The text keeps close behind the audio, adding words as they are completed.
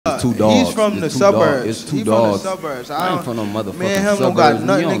two dogs. He's from the suburbs. It's two He's dogs. from the suburbs. I ain't from no motherfucking me and him suburbs. don't got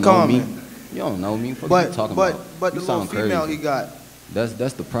nothing in common. You don't know me. What you talking about? But the little female he got.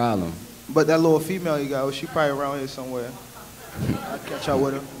 That's the problem. But that little female he got, well, she probably around here somewhere. I'll catch up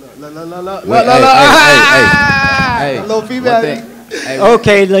with her. Hey, little female.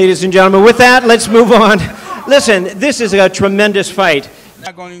 Okay, ladies and gentlemen, with that, let's move on. Listen, this is a tremendous fight. I'm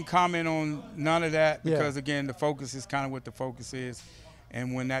not going to even comment on none of that because, again, the focus is kind of what the focus is.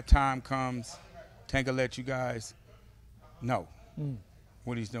 And when that time comes, Tank will let you guys know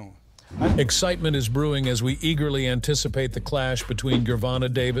what he's doing. Excitement is brewing as we eagerly anticipate the clash between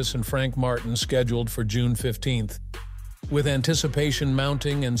Gervonta Davis and Frank Martin scheduled for June 15th. With anticipation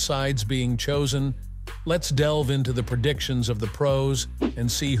mounting and sides being chosen, let's delve into the predictions of the pros and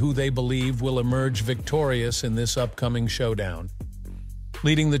see who they believe will emerge victorious in this upcoming showdown.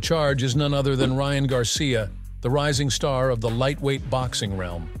 Leading the charge is none other than Ryan Garcia, the rising star of the lightweight boxing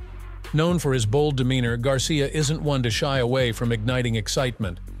realm. Known for his bold demeanor, Garcia isn't one to shy away from igniting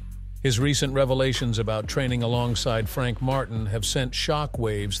excitement. His recent revelations about training alongside Frank Martin have sent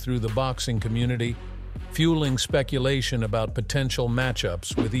shockwaves through the boxing community, fueling speculation about potential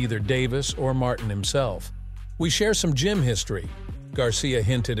matchups with either Davis or Martin himself. We share some gym history. Garcia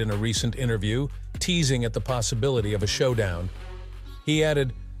hinted in a recent interview, teasing at the possibility of a showdown. He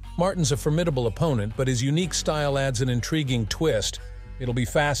added, "Martin's a formidable opponent, but his unique style adds an intriguing twist. It'll be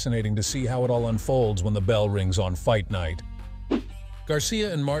fascinating to see how it all unfolds when the bell rings on fight night."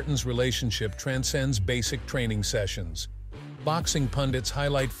 Garcia and Martin's relationship transcends basic training sessions. Boxing pundits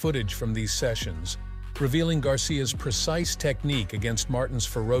highlight footage from these sessions, revealing Garcia's precise technique against Martin's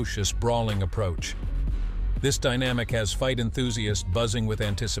ferocious, brawling approach. This dynamic has fight enthusiasts buzzing with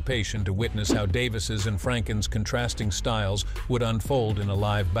anticipation to witness how Davis's and Franken's contrasting styles would unfold in a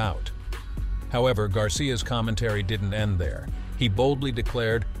live bout. However, Garcia's commentary didn't end there. He boldly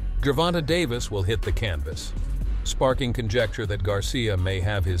declared, "Gervonta Davis will hit the canvas," sparking conjecture that Garcia may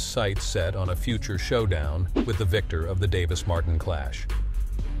have his sights set on a future showdown with the victor of the Davis-Martin clash.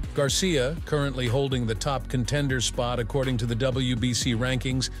 Garcia, currently holding the top contender spot according to the WBC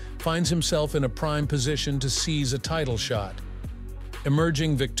rankings, finds himself in a prime position to seize a title shot.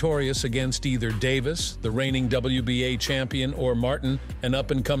 Emerging victorious against either Davis, the reigning WBA champion, or Martin, an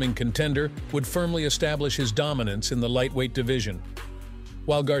up-and-coming contender, would firmly establish his dominance in the lightweight division.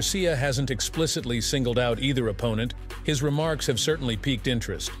 While Garcia hasn't explicitly singled out either opponent, his remarks have certainly piqued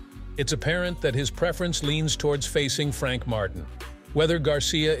interest. It's apparent that his preference leans towards facing Frank Martin. Whether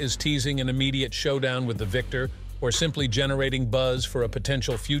Garcia is teasing an immediate showdown with the victor or simply generating buzz for a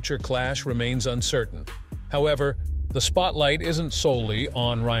potential future clash remains uncertain. However, the spotlight isn't solely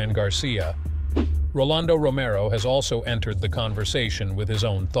on Ryan Garcia. Rolando Romero has also entered the conversation with his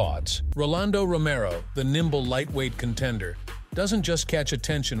own thoughts. Rolando Romero, the nimble lightweight contender, doesn't just catch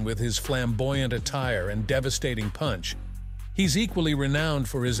attention with his flamboyant attire and devastating punch. He's equally renowned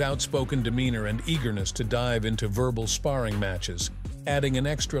for his outspoken demeanor and eagerness to dive into verbal sparring matches, adding an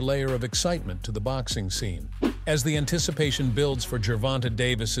extra layer of excitement to the boxing scene. As the anticipation builds for Gervonta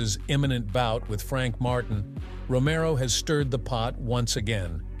Davis's imminent bout with Frank Martin, Romero has stirred the pot once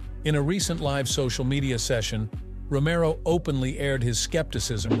again. In a recent live social media session, Romero openly aired his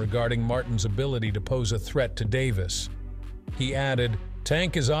skepticism regarding Martin's ability to pose a threat to Davis. He added,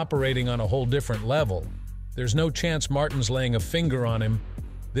 "Tank is operating on a whole different level. There's no chance Martin's laying a finger on him.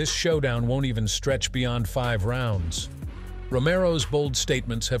 This showdown won't even stretch beyond 5 rounds." Romero's bold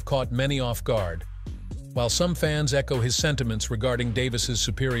statements have caught many off guard. While some fans echo his sentiments regarding Davis's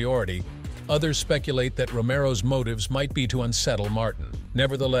superiority, others speculate that Romero's motives might be to unsettle Martin.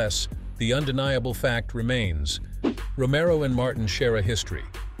 Nevertheless, the undeniable fact remains. Romero and Martin share a history,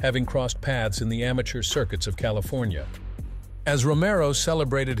 having crossed paths in the amateur circuits of California. As Romero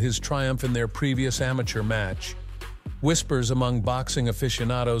celebrated his triumph in their previous amateur match, whispers among boxing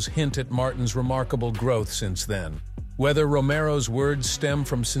aficionados hint at Martin's remarkable growth since then. Whether Romero's words stem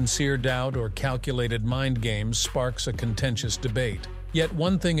from sincere doubt or calculated mind games sparks a contentious debate. Yet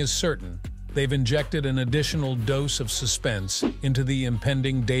one thing is certain, they've injected an additional dose of suspense into the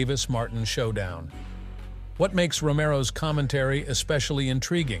impending Davis-Martin showdown. What makes Romero's commentary especially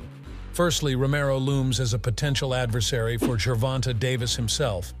intriguing? Firstly, Romero looms as a potential adversary for Gervonta Davis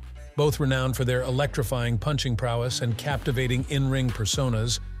himself. Both renowned for their electrifying punching prowess and captivating in-ring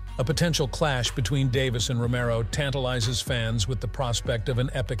personas, a potential clash between Davis and Romero tantalizes fans with the prospect of an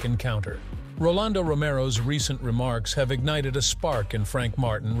epic encounter. Rolando Romero's recent remarks have ignited a spark in Frank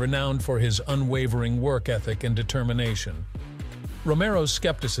Martin, renowned for his unwavering work ethic and determination. Romero's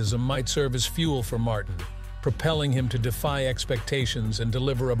skepticism might serve as fuel for Martin, propelling him to defy expectations and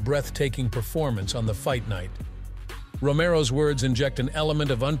deliver a breathtaking performance on the fight night. Romero's words inject an element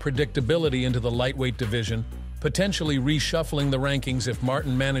of unpredictability into the lightweight division, potentially reshuffling the rankings if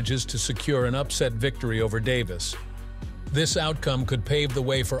Martin manages to secure an upset victory over Davis. This outcome could pave the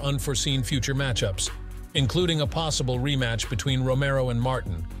way for unforeseen future matchups, including a possible rematch between Romero and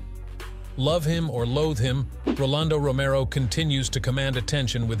Martin. Love him or loathe him, Rolando Romero continues to command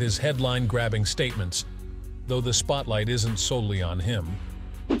attention with his headline-grabbing statements, though the spotlight isn't solely on him.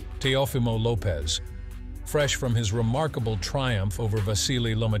 Teofimo Lopez, fresh from his remarkable triumph over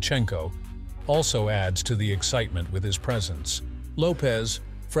Vasily Lomachenko, also adds to the excitement with his presence. Lopez,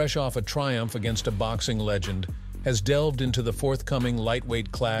 fresh off a triumph against a boxing legend, has delved into the forthcoming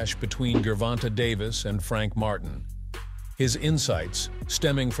lightweight clash between Gervonta Davis and Frank Martin. His insights,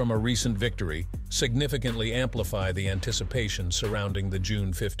 stemming from a recent victory, significantly amplify the anticipation surrounding the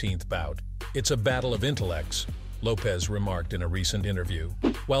June 15th bout. "It's a battle of intellects," Lopez remarked in a recent interview.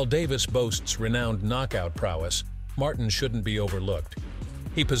 While Davis boasts renowned knockout prowess, Martin shouldn't be overlooked.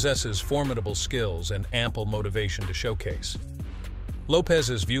 He possesses formidable skills and ample motivation to showcase.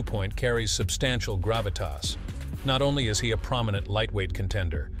 Lopez's viewpoint carries substantial gravitas. Not only is he a prominent lightweight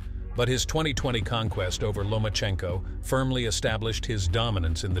contender, but his 2020 conquest over Lomachenko firmly established his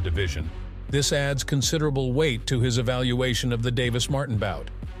dominance in the division. This adds considerable weight to his evaluation of the Davis-Martin bout.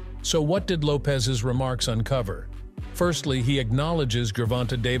 So what did Lopez's remarks uncover? Firstly, he acknowledges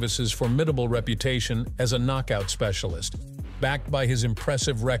Gervonta Davis's formidable reputation as a knockout specialist. Backed by his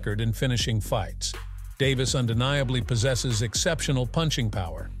impressive record in finishing fights, Davis undeniably possesses exceptional punching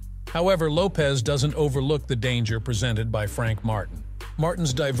power. However, Lopez doesn't overlook the danger presented by Frank Martin.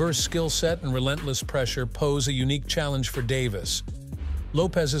 Martin's diverse skill set and relentless pressure pose a unique challenge for Davis.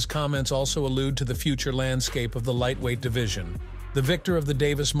 Lopez's comments also allude to the future landscape of the lightweight division. The victor of the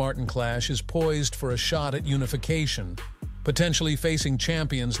Davis-Martin clash is poised for a shot at unification, potentially facing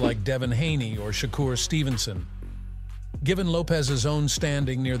champions like Devin Haney or Shakur Stevenson. Given Lopez's own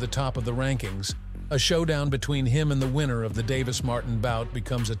standing near the top of the rankings, a showdown between him and the winner of the Davis-Martin bout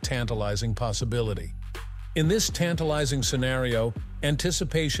becomes a tantalizing possibility. In this tantalizing scenario,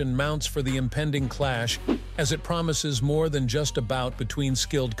 anticipation mounts for the impending clash as it promises more than just a bout between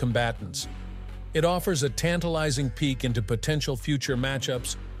skilled combatants. It offers a tantalizing peek into potential future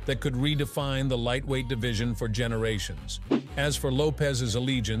matchups that could redefine the lightweight division for generations. As for Lopez's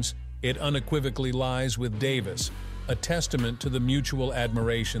allegiance, it unequivocally lies with Davis, a testament to the mutual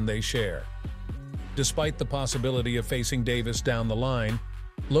admiration they share. Despite the possibility of facing Davis down the line,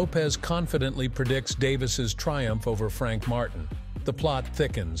 Lopez confidently predicts Davis's triumph over Frank Martin. The plot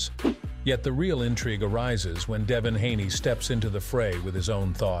thickens, yet the real intrigue arises when Devin Haney steps into the fray with his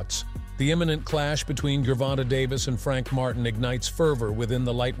own thoughts. The imminent clash between Gervonta Davis and Frank Martin ignites fervor within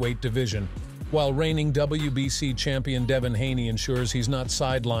the lightweight division, while reigning WBC champion Devin Haney ensures he's not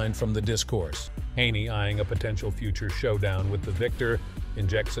sidelined from the discourse. Haney, eyeing a potential future showdown with the victor,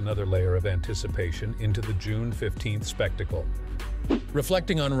 injects another layer of anticipation into the June 15th spectacle.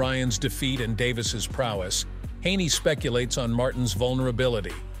 Reflecting on Ryan's defeat and Davis's prowess, Haney speculates on Martin's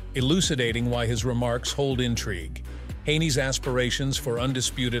vulnerability, elucidating why his remarks hold intrigue. Haney's aspirations for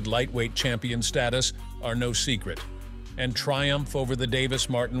undisputed lightweight champion status are no secret, and triumph over the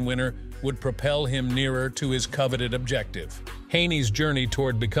Davis-Martin winner would propel him nearer to his coveted objective. Haney's journey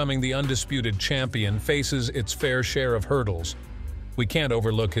toward becoming the undisputed champion faces its fair share of hurdles. We can't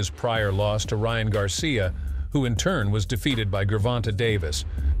overlook his prior loss to Ryan Garcia, who in turn was defeated by Gervonta Davis.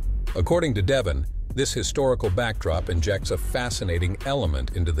 According to Devin, this historical backdrop injects a fascinating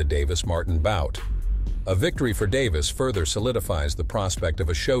element into the Davis-Martin bout. A victory for Davis further solidifies the prospect of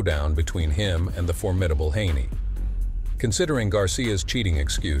a showdown between him and the formidable Haney. Considering Garcia's cheating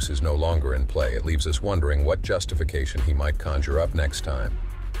excuse is no longer in play, it leaves us wondering what justification he might conjure up next time.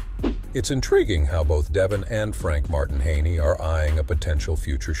 It's intriguing how both Devin and Frank Martin Haney are eyeing a potential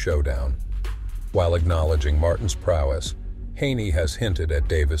future showdown. While acknowledging Martin's prowess, Haney has hinted at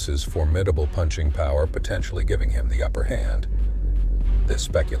Davis's formidable punching power, potentially giving him the upper hand. This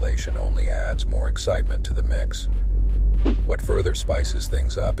speculation only adds more excitement to the mix. What further spices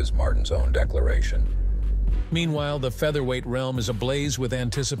things up is Martin's own declaration. Meanwhile, the featherweight realm is ablaze with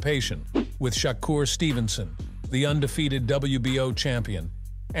anticipation, with Shakur Stevenson, the undefeated WBO champion,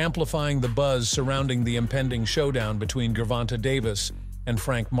 amplifying the buzz surrounding the impending showdown between Gervonta Davis and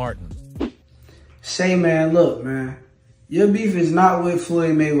Frank Martin. Say, man, look, man, your beef is not with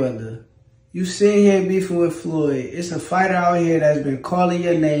Floyd Mayweather. You sitting here beefing with Floyd. It's a fighter out here that's been calling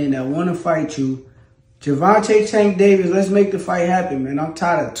your name that want to fight you. Gervonta Tank Davis, let's make the fight happen, man. I'm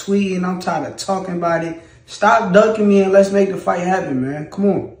tired of tweeting. I'm tired of talking about it. Stop ducking me and let's make the fight happen, man. Come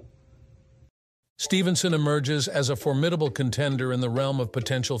on. Stevenson emerges as a formidable contender in the realm of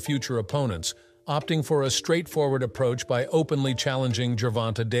potential future opponents, opting for a straightforward approach by openly challenging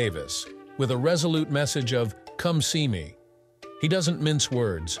Gervonta Davis, with a resolute message of, "Come see me." He doesn't mince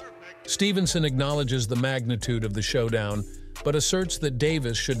words. Stevenson acknowledges the magnitude of the showdown, but asserts that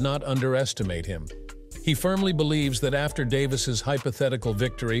Davis should not underestimate him. He firmly believes that after Davis's hypothetical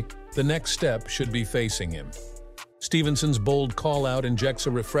victory, the next step should be facing him. Stevenson's bold call-out injects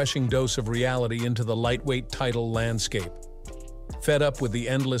a refreshing dose of reality into the lightweight title landscape. Fed up with the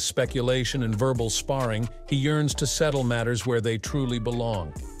endless speculation and verbal sparring, he yearns to settle matters where they truly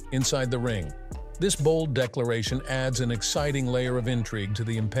belong, inside the ring. This bold declaration adds an exciting layer of intrigue to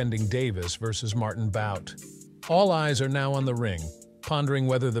the impending Davis versus Martin bout. All eyes are now on the ring, pondering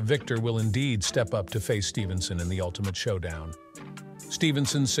whether the victor will indeed step up to face Stevenson in the ultimate showdown.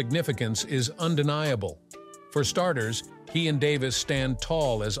 Stevenson's significance is undeniable. For starters, he and Davis stand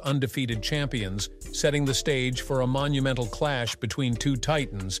tall as undefeated champions, setting the stage for a monumental clash between two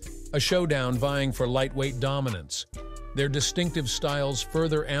titans, a showdown vying for lightweight dominance. Their distinctive styles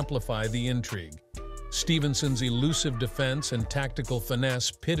further amplify the intrigue. Stevenson's elusive defense and tactical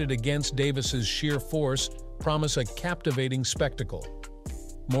finesse pitted against Davis's sheer force promise a captivating spectacle.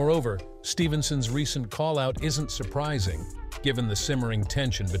 Moreover, Stevenson's recent call-out isn't surprising, given the simmering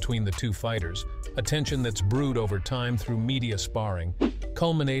tension between the two fighters, a tension that's brewed over time through media sparring,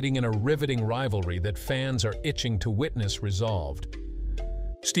 culminating in a riveting rivalry that fans are itching to witness resolved.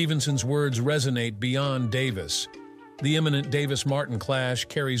 Stevenson's words resonate beyond Davis. The imminent Davis-Martin clash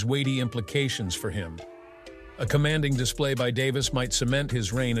carries weighty implications for him. A commanding display by Davis might cement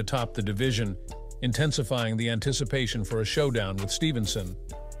his reign atop the division, intensifying the anticipation for a showdown with Stevenson.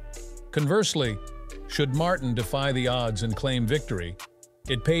 Conversely, should Martin defy the odds and claim victory,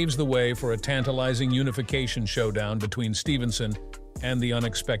 it paves the way for a tantalizing unification showdown between Stevenson and the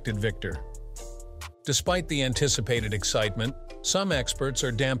unexpected victor. Despite the anticipated excitement, some experts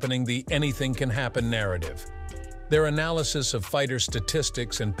are dampening the anything-can-happen narrative. Their analysis of fighter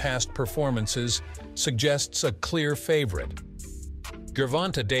statistics and past performances suggests a clear favorite.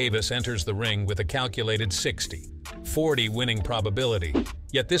 Gervonta Davis enters the ring with a calculated 60-40 winning probability,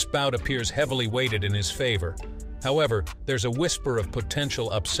 yet this bout appears heavily weighted in his favor. However, there's a whisper of potential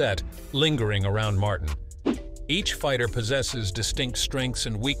upset lingering around Martin. Each fighter possesses distinct strengths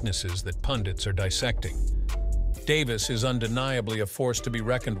and weaknesses that pundits are dissecting. Davis is undeniably a force to be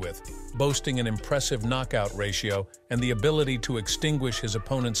reckoned with, boasting an impressive knockout ratio and the ability to extinguish his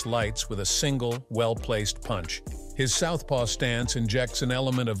opponent's lights with a single, well-placed punch. His southpaw stance injects an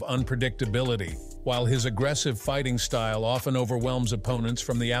element of unpredictability, while his aggressive fighting style often overwhelms opponents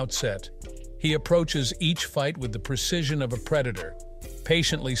from the outset. He approaches each fight with the precision of a predator,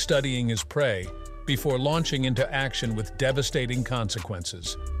 patiently studying his prey before launching into action with devastating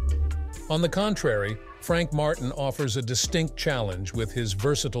consequences. On the contrary, Frank Martin offers a distinct challenge with his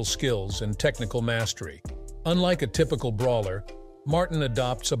versatile skills and technical mastery. Unlike a typical brawler, Martin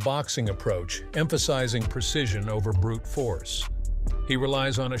adopts a boxing approach, emphasizing precision over brute force. He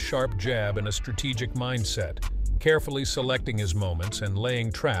relies on a sharp jab and a strategic mindset, carefully selecting his moments and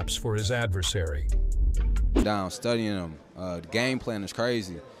laying traps for his adversary. Studying him, the game plan is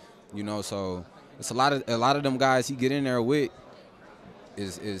crazy, you know. So it's a lot of them guys he get in there with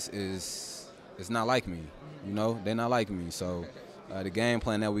is not like me, you know. They're not like me. So the game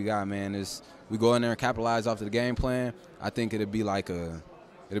plan that we got, man, is we go in there and capitalize off of the game plan. I think it'll be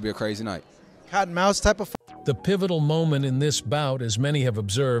a crazy night. Cat and mouse type of. The pivotal moment in this bout, as many have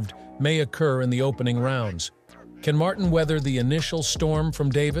observed, may occur in the opening rounds. Can Martin weather the initial storm from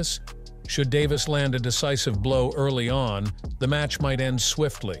Davis? Should Davis land a decisive blow early on, the match might end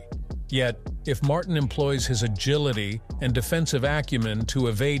swiftly. Yet, if Martin employs his agility and defensive acumen to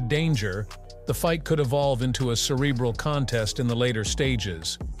evade danger, the fight could evolve into a cerebral contest in the later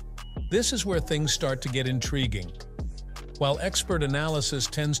stages. This is where things start to get intriguing. While expert analysis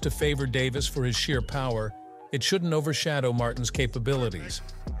tends to favor Davis for his sheer power, it shouldn't overshadow Martin's capabilities.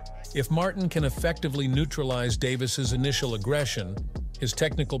 If Martin can effectively neutralize Davis's initial aggression, his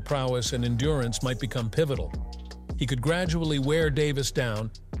technical prowess and endurance might become pivotal. He could gradually wear Davis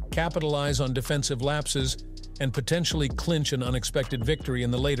down, capitalize on defensive lapses, and potentially clinch an unexpected victory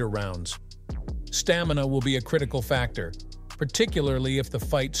in the later rounds. Stamina will be a critical factor, particularly if the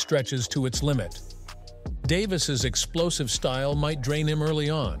fight stretches to its limit. Davis's explosive style might drain him early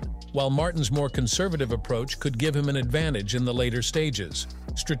on, while Martin's more conservative approach could give him an advantage in the later stages.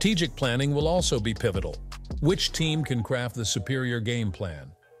 Strategic planning will also be pivotal. Which team can craft the superior game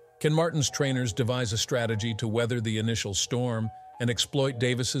plan? Can Martin's trainers devise a strategy to weather the initial storm and exploit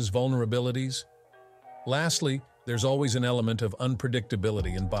Davis's vulnerabilities? Lastly, there's always an element of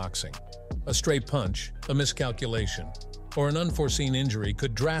unpredictability in boxing. A stray punch, a miscalculation, or an unforeseen injury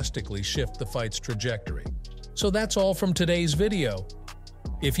could drastically shift the fight's trajectory. So that's all from today's video.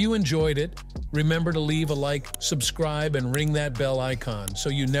 If you enjoyed it, remember to leave a like, subscribe, and ring that bell icon so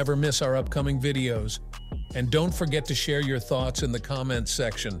you never miss our upcoming videos. And don't forget to share your thoughts in the comments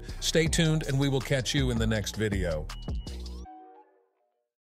section. Stay tuned and we will catch you in the next video.